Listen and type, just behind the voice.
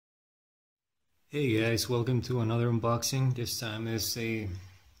Hey guys, welcome to another unboxing. This time is a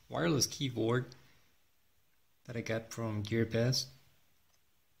wireless keyboard that I got from GearBest.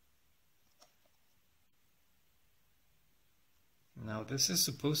 Now this is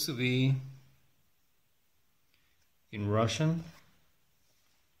supposed to be in Russian.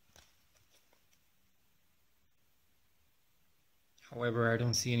 However, I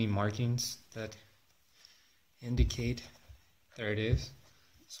don't see any markings that indicate there it is.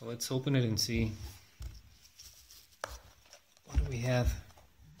 So let's open it and see what do we have.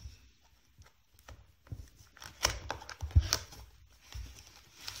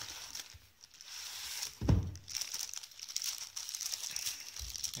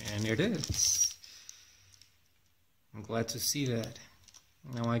 And it is. I'm glad to see that.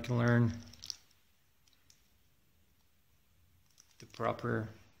 Now I can learn the proper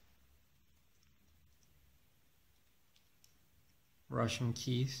Russian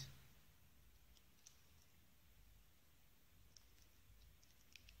keys.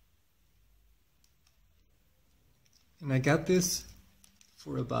 And I got this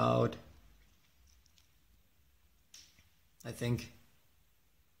for about, I think,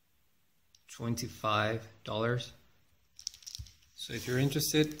 $25. So if you're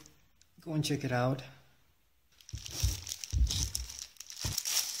interested, go and check it out.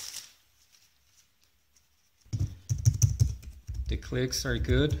 The clicks are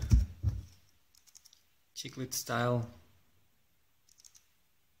good, chiclet style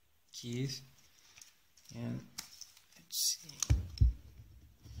keys, and let's see,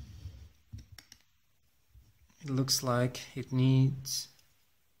 it looks like it needs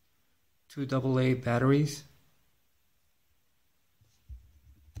 2 AA batteries.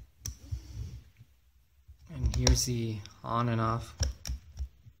 And here's the on and off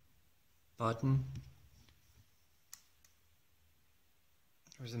button.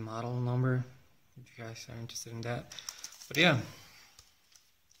 There's a model number if you guys are interested in that. But yeah,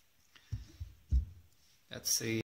 that's a